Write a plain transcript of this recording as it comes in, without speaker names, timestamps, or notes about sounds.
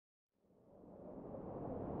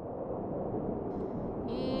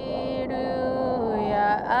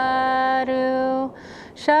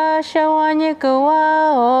What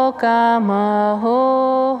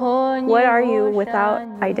are you without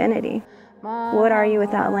identity? What are you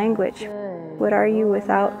without language? What are you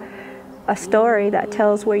without a story that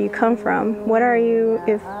tells where you come from? What are you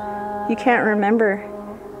if you can't remember,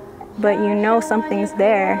 but you know something's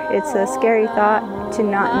there? It's a scary thought to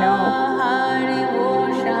not know.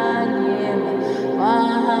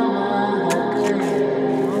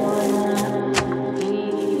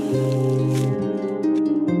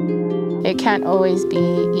 It can't always be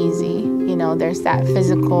easy. You know, there's that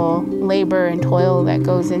physical labor and toil that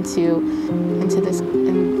goes into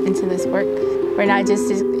this work. We're not just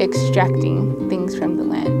extracting things from the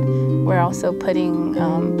land. We're also putting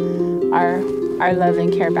our love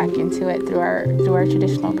and care back into it through our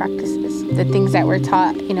traditional practices. The things that we're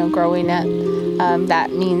taught, you know, growing up,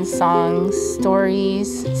 that means songs,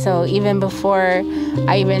 stories. So even before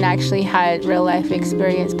I even actually had real life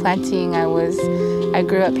experience planting, I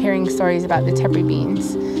grew up hearing stories about the tepper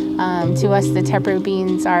beans. To us, the tepper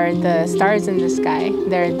beans are the stars in the sky.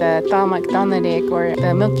 They're the Thalmak Dalnadik, or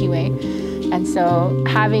the Milky Way. And so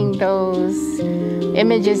having those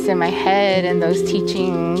images in my head and those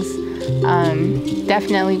teachings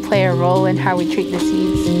definitely play a role in how we treat the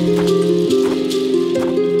seeds.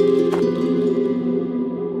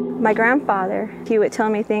 My grandfather, he would tell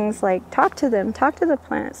me things like, talk to them, talk to the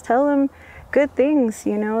plants, tell them good things,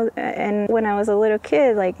 you know. And when I was a little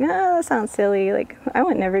kid, like, no, that sounds silly, like I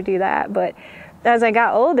would never do that. But as I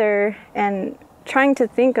got older and trying to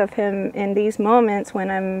think of him in these moments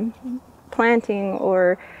when I'm planting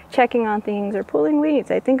or checking on things or pulling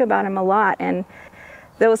weeds, I think about him a lot, and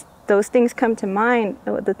those things come to mind,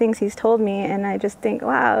 the things he's told me, and I just think,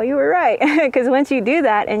 wow, you were right. Because once you do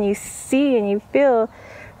that and you see and you feel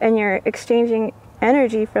and you're exchanging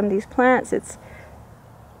energy from these plants, it's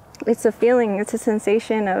a feeling, it's a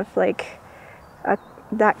sensation of like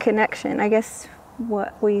that connection. I guess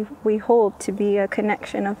what we hold to be a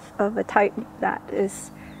connection of a type that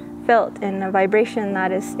is felt and a vibration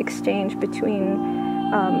that is exchanged between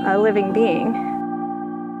a living being.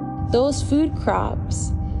 Those food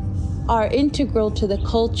crops are integral to the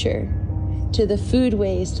culture, to the food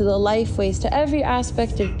ways, to the life ways, to every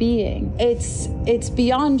aspect of being. It's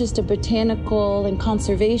beyond just a botanical and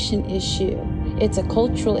conservation issue. It's a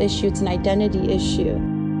cultural issue, it's an identity issue.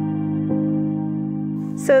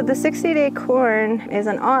 So the 60-day corn is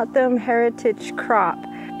an O'odham heritage crop.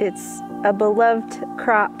 It's a beloved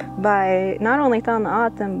crop by not only Tohono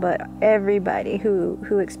O'odham, but everybody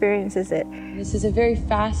who experiences it. This is a very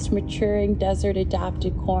fast maturing desert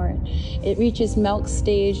adapted corn. It reaches milk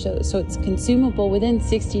stage, so it's consumable within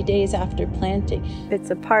 60 days after planting. It's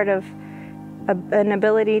a part of an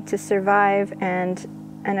ability to survive and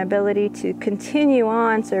an ability to continue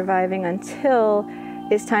on surviving until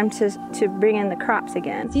it's time to bring in the crops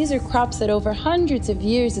again. These are crops that over hundreds of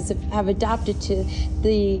years have adapted to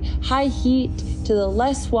the high heat, to the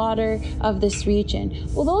less water of this region.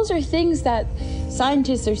 Well, those are things that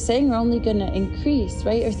scientists are saying are only going to increase,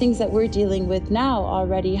 right? Or things that we're dealing with now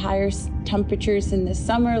already, higher temperatures in the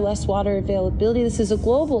summer, less water availability. This is a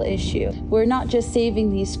global issue. We're not just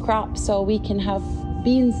saving these crops so we can have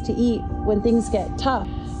beans to eat when things get tough,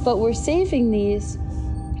 but we're saving these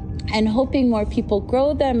and hoping more people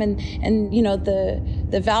grow them and you know,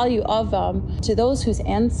 the value of them to those whose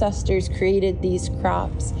ancestors created these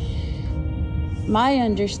crops. My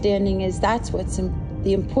understanding is that's what's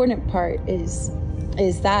the important part is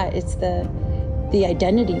that it's the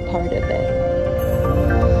identity part of it.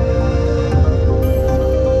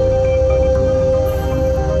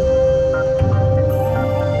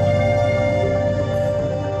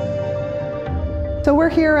 So we're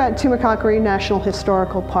here at Tumacacori National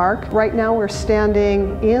Historical Park. Right now we're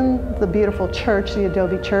standing in the beautiful church, the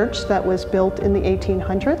adobe church that was built in the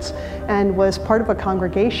 1800s and was part of a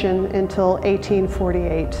congregation until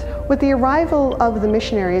 1848. With the arrival of the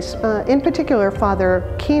missionaries, in particular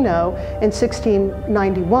Father Kino in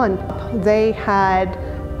 1691, they had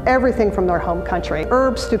everything from their home country.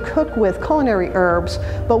 Herbs to cook with, culinary herbs,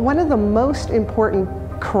 but one of the most important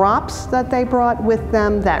crops that they brought with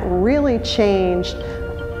them that really changed,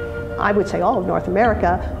 I would say all of North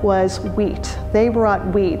America, was wheat. They brought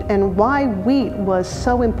wheat, and why wheat was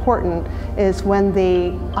so important is when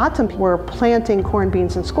the O'odham were planting corn,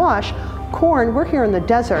 beans, and squash. Corn, we're here in the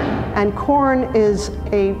desert, and corn is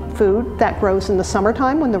a food that grows in the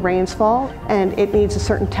summertime when the rains fall, and it needs a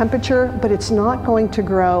certain temperature, but it's not going to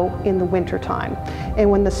grow in the wintertime. And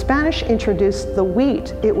when the Spanish introduced the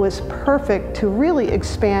wheat, it was perfect to really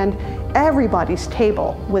expand everybody's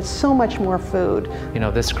table with so much more food. You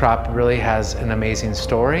know, this crop really has an amazing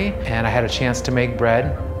story, and I had a chance to make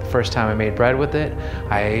bread first time I made bread with it,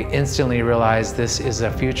 I instantly realized this is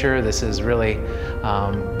a future. This is really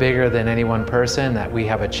bigger than any one person, that we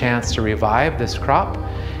have a chance to revive this crop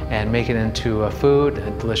and make it into a food,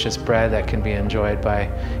 a delicious bread that can be enjoyed by,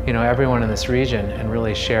 you know, everyone in this region, and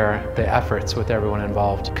really share the efforts with everyone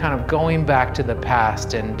involved. Kind of going back to the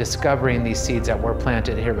past and discovering these seeds that were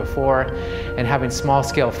planted here before, and having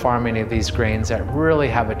small-scale farming of these grains that really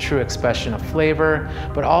have a true expression of flavor,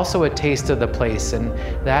 but also a taste of the place. And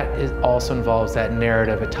that also involves that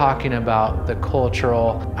narrative of talking about the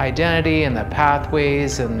cultural identity and the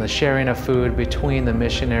pathways and the sharing of food between the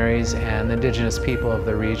missionaries and the indigenous people of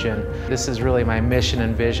the region. This is really my mission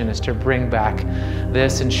and vision, is to bring back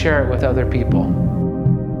this and share it with other people.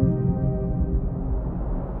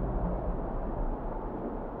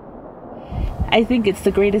 I think it's the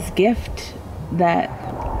greatest gift that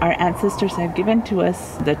our ancestors have given to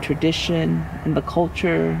us, the tradition and the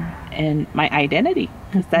culture and my identity,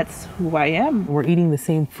 because that's who I am. We're eating the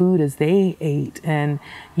same food as they ate, and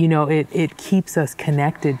you know, it keeps us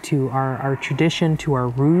connected to our tradition, to our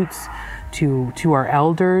roots, to our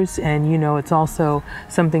elders, and you know, it's also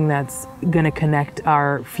something that's going to connect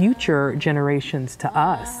our future generations to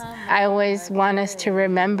us. I always want us to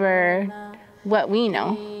remember what we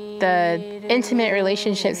know, the intimate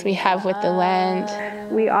relationships we have with the land.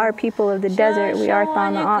 We are people of the desert. We are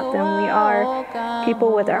Tohono O'odham. We are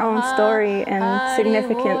people with our own story and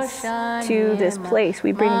significance to this place.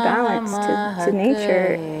 We bring balance to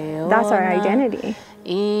nature. That's our identity.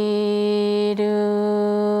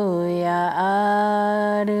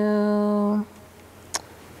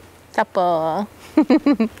 Tapo.